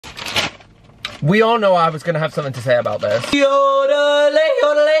We all know I was gonna have something to say about this.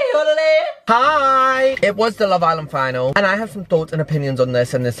 Hi! It was the Love Island final, and I have some thoughts and opinions on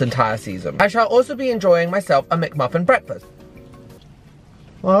this and this entire season. I shall also be enjoying myself a McMuffin breakfast.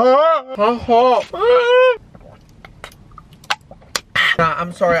 Nah,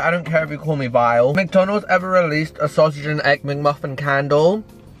 I'm sorry, I don't care if you call me vile. McDonald's ever released a sausage and egg McMuffin candle?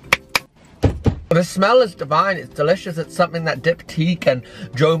 The smell is divine, it's delicious, it's something that Diptyque and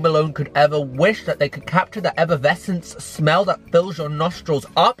Joe Malone could ever wish, that they could capture the effervescence smell that fills your nostrils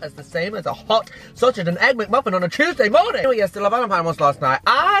up as the same as a hot sausage and egg McMuffin on a Tuesday morning. Anyway, yes, the Love Island final was last night.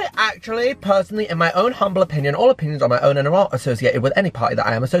 I actually, personally, in my own humble opinion, all opinions are my own and are not associated with any party that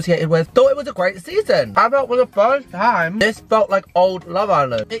I am associated with, thought it was a great season. I felt for the first time, this felt like old Love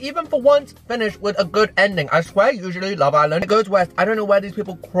Island. It even for once finished with a good ending. I swear, usually Love Island, it goes west. I don't know where these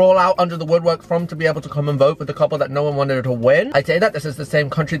people crawl out under the woodwork from to be able to come and vote for the couple that no one wanted to win. I say that this is the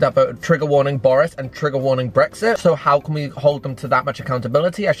same country that voted trigger warning Boris and trigger warning Brexit, so how can we hold them to that much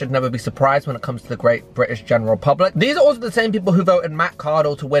accountability? I should never be surprised when it comes to the great British general public. These are also the same people who voted Matt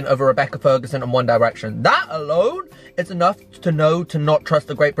Cardle to win over Rebecca Ferguson and One Direction. That alone is enough to know to not trust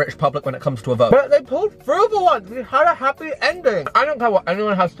the great British public when it comes to a vote. But they pulled through for once. We had a happy ending. I don't care what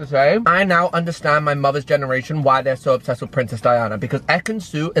anyone has to say. I now understand my mother's generation why they're so obsessed with Princess Diana, because Ekin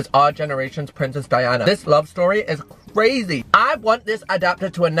Su is our generation's Princess Diana. This love story is crazy. I want this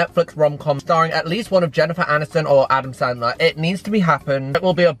adapted to a Netflix rom-com starring at least one of Jennifer Aniston or Adam Sandler. It needs to be happen. It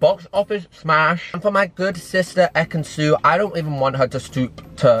will be a box office smash. And for my good sister Ekin Su, I don't even want her to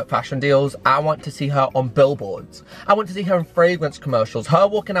stoop to fashion deals. I want to see her on billboards. I want to see her in fragrance commercials. Her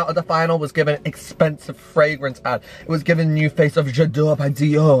walking out of the final was given expensive fragrance ad. It was given new face of J'adore by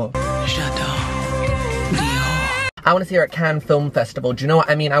Dior. J'adore. I want to see her at Cannes Film Festival. Do you know what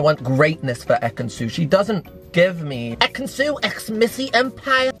I mean? I want greatness for Ekin Su. She doesn't give me Ekin Su x Missy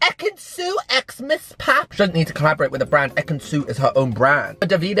Empire. Ekin Su x Miss Pap. She doesn't need to collaborate with a brand. Ekin Su is her own brand. For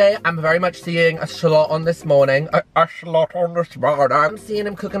Davide, I'm very much seeing a slot on this morning. A slot on this morning. I'm seeing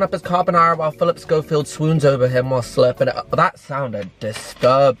him cooking up his carbonara while Philip Schofield swoons over him while slurping it up. That sounded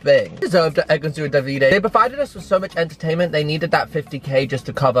disturbing. Deserved it, Ekin Su and Davide. They provided us with so much entertainment. They needed that 50k just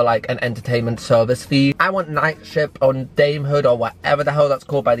to cover like an entertainment service fee. I want Night Shift on Damehood or whatever the hell that's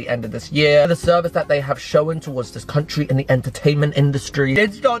called by the end of this year. The service that they have shown towards this country in the entertainment industry.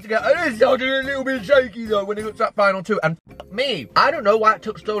 It started a little bit shaky though when it got to that final two, and me, I don't know why it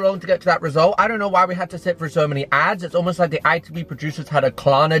took so long to get to that result. I don't know why we had to sit through so many ads. It's almost like the ITV producers had a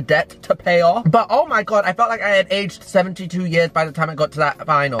Klarna debt to pay off. But oh my god, I felt like I had aged 72 years by the time I got to that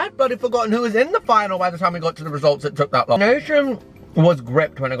final. I'd bloody forgotten who was in the final by the time we got to the results. It took that long. Nation was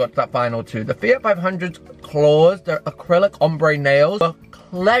gripped when I got to that final two. The Fiat 500's claws, their acrylic ombre nails, were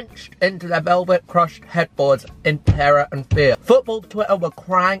clenched into their velvet crushed headboards in terror and fear. Football Twitter were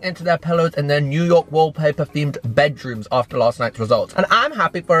crying into their pillows in their New York wallpaper themed bedrooms after last night's results. And I'm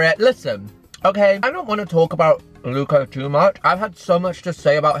happy for it. Listen, okay, I don't want to talk about Luca too much. I've had so much to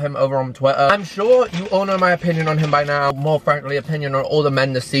say about him over on Twitter. I'm sure you all know my opinion on him by now. More frankly, opinion on all the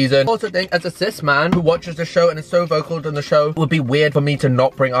men this season. I also think as a cis man who watches the show and is so vocal in the show, it would be weird for me to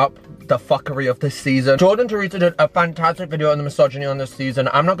not bring up the fuckery of this season. Jordan Teresa did a fantastic video on the misogyny on this season.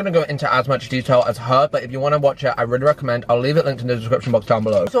 I'm not going to go into as much detail as her, but if you want to watch it, I really recommend. I'll leave it linked in the description box down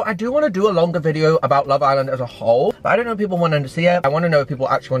below. So I do want to do a longer video about Love Island as a whole, but I don't know if people want to see it. I want to know if people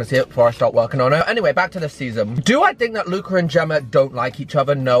actually want to see it before I start working on it. Anyway, back to this season. Do I think that Luca and Gemma don't like each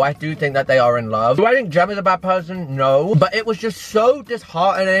other? No, I do think that they are in love. Do I think Gemma's a bad person? No, but it was just so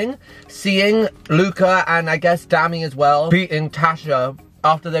disheartening seeing Luca and I guess Dami as well beating Tasha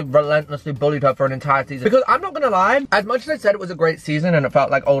after they relentlessly bullied her for an entire season. Because I'm not gonna lie, as much as I said it was a great season and it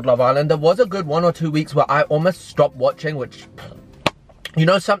felt like old Love Island, there was a good 1 or 2 weeks where I almost stopped watching, which, you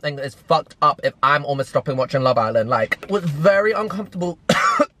know, something is fucked up if I'm almost stopping watching Love Island. Like, it was very uncomfortable.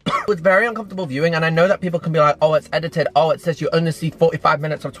 It was very uncomfortable viewing, and I know that people can be like, oh, it's edited, oh, it says you only see 45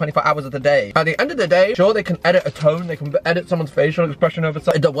 minutes of 24 hours of the day. At the end of the day, sure, they can edit a tone, they can edit someone's facial expression over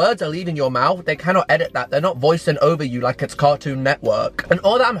something. The words are leaving your mouth, they cannot edit that. They're not voicing over you like it's Cartoon Network. And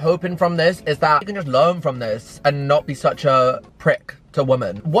all that I'm hoping from this is that you can just learn from this and not be such a prick to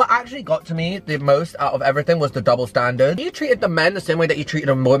women. What actually got to me the most out of everything was the double standard. If you treated the men the same way that you treated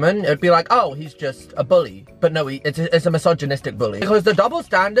a woman, it'd be like, oh, he's just a bully. But no, it's a misogynistic bully. Because the double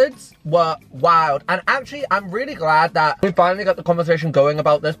standards were wild. And actually, I'm really glad that we finally got the conversation going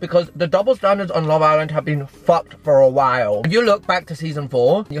about this, because the double standards on Love Island have been fucked for a while. If you look back to season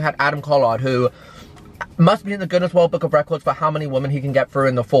 4, you had Adam Collard, who must be in the Guinness World Book of Records for how many women he can get through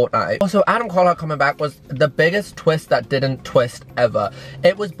in the fortnight. Also, Adam Collard coming back was the biggest twist that didn't twist ever.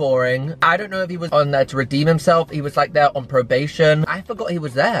 It was boring. I don't know if he was on there to redeem himself. He was like there on probation. I forgot he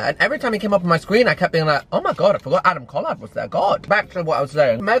was there. And every time he came up on my screen, I kept being like, oh my God, I forgot Adam Collard was there. God. Back to what I was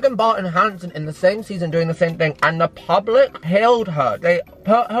saying. Megan Barton Hanson in the same season doing the same thing, and the public hailed her. They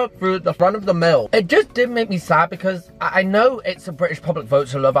put her through the front of the mill. It just did make me sad because I know it's a British public vote,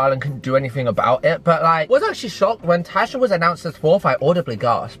 so Love Island couldn't do anything about it, but like, was actually shocked when Tasha was announced as fourth. I audibly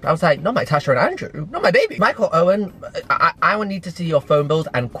gasped. I was like, not my Tasha and Andrew, not my baby. Michael Owen, I would need to see your phone bills,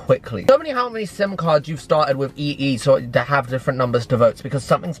 and quickly. Tell me how many SIM cards you've started with EE so to have different numbers to votes, because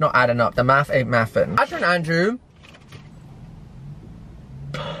something's not adding up. The math ain't mathing. Tasha and Andrew.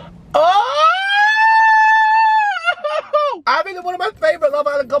 Oh! I think they're one of my favorite Love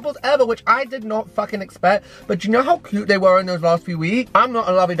Island couples ever, which I did not fucking expect. But do you know how cute they were in those last few weeks? I'm not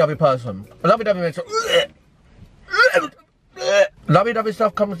a lovey-dovey person. A lovey-dovey makes it... Lovey-dovey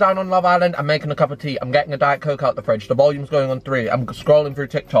stuff comes down on Love Island. I'm making a cup of tea. I'm getting a Diet Coke out the fridge. The volume's going on 3. I'm scrolling through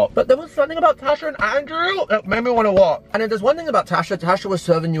TikTok. But there was something about Tasha and Andrew that made me want to watch. And if there's one thing about Tasha, Tasha was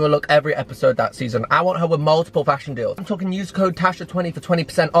serving you a look every episode that season. I want her with multiple fashion deals. I'm talking use code TASHA20 for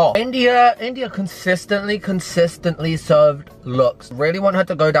 20% off. India consistently served looks. Really want her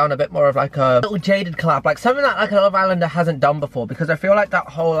to go down a bit more of like a little jaded collab. Like something that like a Love Islander hasn't done before, because I feel like that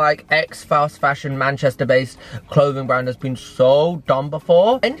whole like ex-fast fashion Manchester-based clothing brand has been so done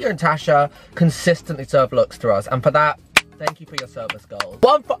before. India and Tasha consistently serve looks to us, and for that, thank you for your service, girls.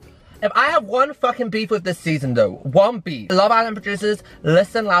 If I have one fucking beef with this season though, one beef. Love Island producers,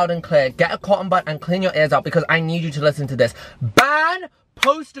 listen loud and clear. Get a cotton bud and clean your ears out, because I need you to listen to this. Ban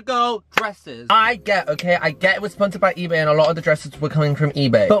poster girl dresses. I get it was sponsored by eBay and a lot of the dresses were coming from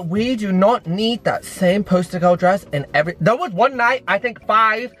eBay, but we do not need that same poster girl dress in every... There was one night, I think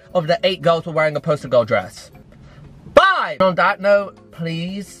 5 of the 8 girls were wearing a poster girl dress. 5! On that note,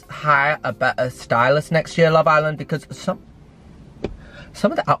 please hire a better stylist next year, Love Island, because some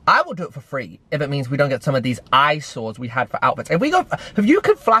of the... I will do it for free if it means we don't get some of these eyesores we had for outfits. If you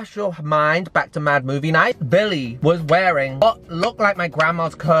could flash your mind back to Mad Movie Night, Billy was wearing what looked like my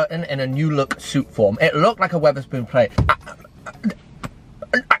grandma's curtain in a new look suit form. It looked like a Weatherspoon play.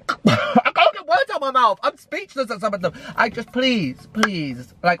 I can't get words out my mouth. I'm speechless at some of them. I just, please,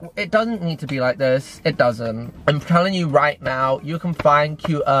 like, it doesn't need to be like this. It doesn't. I'm telling you right now, you can find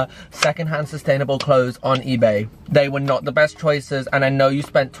cuter secondhand sustainable clothes on eBay. They were not the best choices, and I know you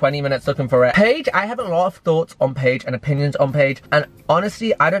spent 20 minutes looking for it. Paige, I have a lot of thoughts on Paige and opinions on Paige, and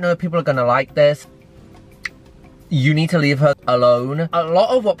honestly, I don't know if people are gonna like this. You need to leave her alone. A lot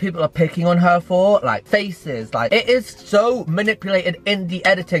of what people are picking on her for, like faces, like it is so manipulated in the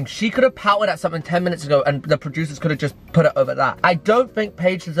editing. She could have pouted at something 10 minutes ago and the producers could have just put it over that. I don't think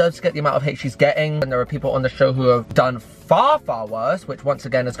Paige deserves to get the amount of hate she's getting. And there are people on the show who have done far worse, which once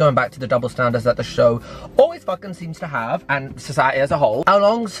again is going back to the double standards that the show always fucking seems to have, and society as a whole.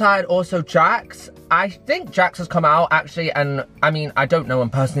 Alongside also Jax. I think Jax has come out actually, and I mean, I don't know him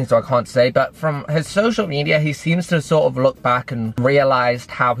personally, so I can't say, but from his social media, he seems to sort of look back and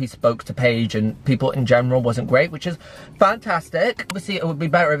realized how he spoke to Paige and people in general wasn't great, which is fantastic. Obviously, it would be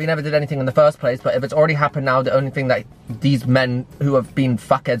better if he never did anything in the first place, but if it's already happened now, the only thing that these men who have been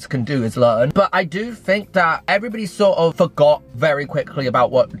fuckheads can do is learn. But I do think that everybody sort of forgot very quickly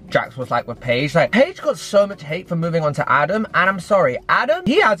about what Jax was like with Paige. Like, Paige got so much hate for moving on to Adam, and I'm sorry, Adam,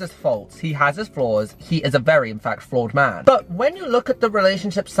 he has his faults, he has his flaws. He is a very, in fact, flawed man. But when you look at the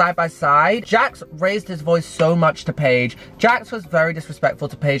relationship side by side, Jax raised his voice so much to Paige. Jax was very disrespectful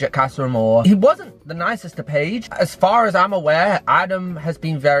to Paige at Casa Amor. He wasn't the nicest to Paige. As far as I'm aware, Adam has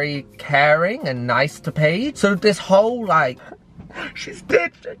been very caring and nice to Paige. So this whole, like, she's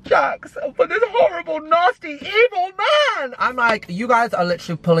ditched Jax for this horrible, nasty, evil man. I'm like, you guys are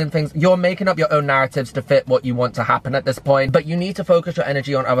literally pulling things. You're making up your own narratives to fit what you want to happen at this point. But you need to focus your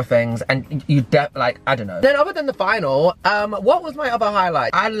energy on other things. And you like, I don't know. Then other than the final, what was my other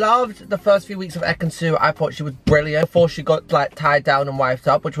highlight? I loved the first few weeks of Ekin Sue. I thought she was brilliant before she got like tied down and wiped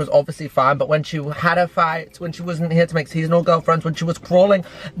up, which was obviously fine. But when she had her fights, when she wasn't here to make seasonal girlfriends, when she was crawling,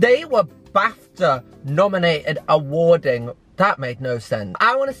 they were BAFTA nominated awarding. That made no sense.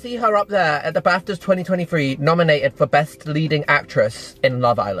 I want to see her up there at the BAFTAs 2023 nominated for Best Leading Actress in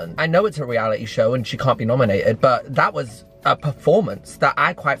Love Island. I know it's a reality show and she can't be nominated, but that was a performance that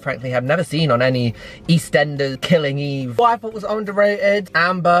I quite frankly have never seen on any EastEnders Killing Eve. What I thought was underrated,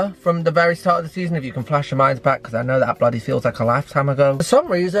 Amber from the very start of the season, if you can flash your minds back, because I know that bloody feels like a lifetime ago. For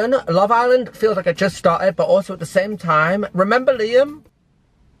some reason, Love Island feels like it just started, but also at the same time, remember Liam?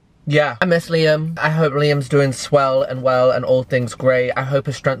 Yeah, I miss Liam. I hope Liam's doing swell and well and all things great. I hope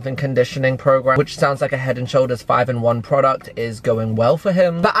his strength and conditioning program, which sounds like a Head & Shoulders 5-in-1 product, is going well for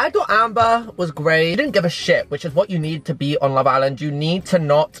him. But I thought Amber was great. She didn't give a shit, which is what you need to be on Love Island. You need to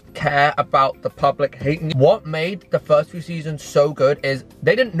not care about the public hating you. What made the first few seasons so good is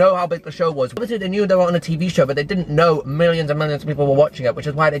they didn't know how big the show was. Obviously, they knew they were on a TV show, but they didn't know millions and millions of people were watching it, which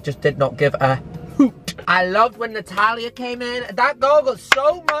is why they just did not give a hoot. I loved when Natalia came in. That girl got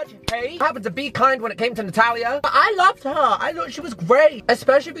so much hate. I happened to be kind when it came to Natalia. But I loved her. I thought she was great.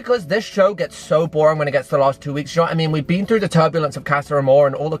 Especially because this show gets so boring when it gets to the last 2 weeks. You know what I mean? We've been through the turbulence of Casa Amor,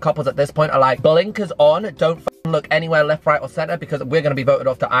 and all the couples at this point are like, blinkers on, don't look anywhere left, right, or center, because we're going to be voted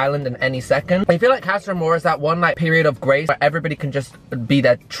off the island in any second. I feel like Casa Amor is that one like period of grace where everybody can just be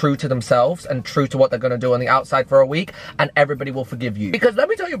there true to themselves and true to what they're going to do on the outside for a week, and everybody will forgive you. Because let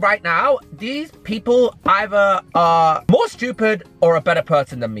me tell you right now, these people either are more stupid or a better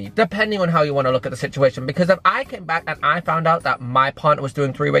person than me, depending on how you want to look at the situation. Because if I came back and I found out that my partner was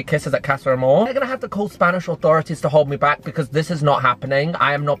doing three-way kisses at Casa Amor, they're gonna have to call Spanish authorities to hold me back, because this is not happening.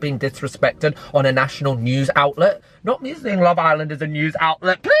 I am not being disrespected on a national news outlet. Not me saying Love Island is a news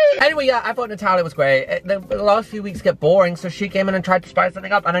outlet, please. Anyway, yeah, I thought Natalia was great. The last few weeks get boring, so she came in and tried to spice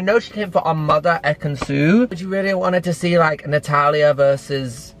something up. And I know she came for our mother, Ekin Sue. But you really wanted to see like Natalia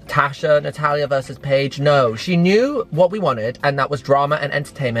versus Tasha, Natalia versus Paige. No, she knew what we wanted, and that was drama and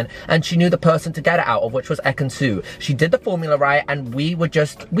entertainment, and she knew the person to get it out of, which was Ekin Sue. She did the formula right, and we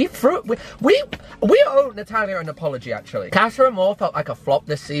owe Natalia an apology, actually. Casa Amor felt like a flop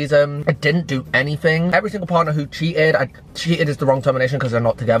this season. It didn't do anything. Every single partner who cheated, cheated is the wrong termination because they're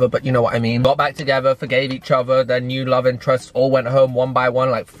not together, but you know what I mean, got back together, forgave each other, their new love interests all went home one by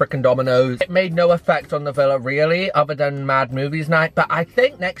one like frickin' dominoes. It made no effect on the villa, really, other than Mad Movies Night, but I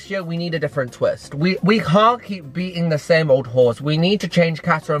think next year we need a different twist. We can't keep beating the same old horse. We need to change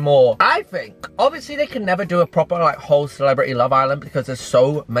Casa Amor. I think, obviously they can never do a proper like whole celebrity Love Island because there's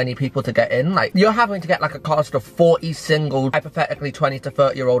so many people to get in. Like, you're having to get like a cast of 40 single, hypothetically 20 to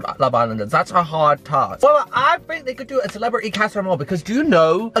 30-year-old Love Islanders. That's a hard task. Well, I think they could do a celebrity Casa Amor, because do you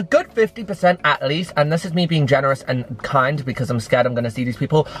know, a good 50% at least, and this is me being generous and kind because I'm scared I'm gonna see these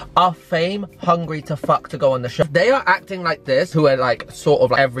people, are fame hungry to fuck to go on the show. They are acting like this, who are like sort of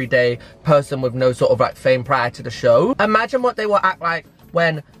like everyday person with no sort of like fame prior to the show. Imagine what they will act like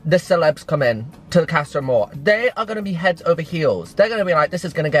when the celebs come in to Casa Amor. They are going to be heads over heels. They're going to be like, this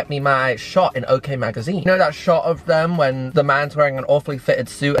is going to get me my shot in OK Magazine. You know that shot of them when the man's wearing an awfully fitted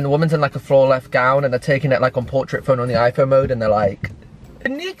suit and the woman's in like a floor left gown, and they're taking it like on portrait phone on the iPhone mode, and they're like...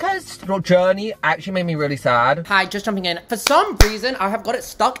 Nika's journey actually made me really sad. Hi, just jumping in. For some reason, I have got it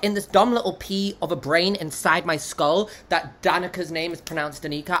stuck in this dumb little pea of a brain inside my skull that Danica's name is pronounced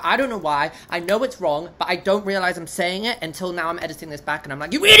Danica. I don't know why. I know it's wrong, but I don't realize I'm saying it until now I'm editing this back and I'm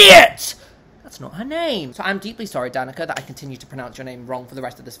like, you idiot! That's not her name. So I'm deeply sorry, Danica, that I continue to pronounce your name wrong for the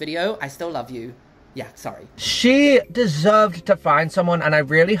rest of this video. I still love you. Yeah, sorry. She deserved to find someone, and I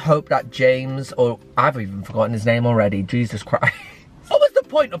really hope that James, or I've even forgotten his name already, Jesus Christ. What was the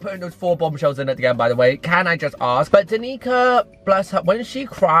point of putting those 4 bombshells in at the end, by the way? Can I just ask? But Danica, bless her, when she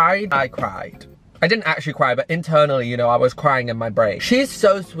cried, I cried. I didn't actually cry, but internally, you know, I was crying in my brain. She's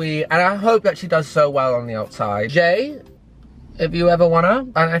so sweet, and I hope that she does so well on the outside. Jay, if you ever wanna.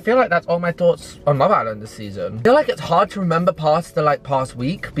 And I feel like that's all my thoughts on Love Island this season. I feel like it's hard to remember past the past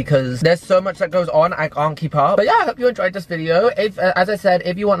week because there's so much that goes on, I can't keep up. But yeah, I hope you enjoyed this video. If, as I said,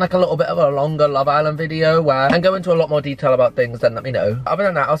 if you want like a little bit of a longer Love Island video where I go into a lot more detail about things, then let me know. Other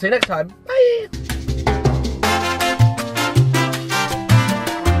than that, I'll see you next time. Bye!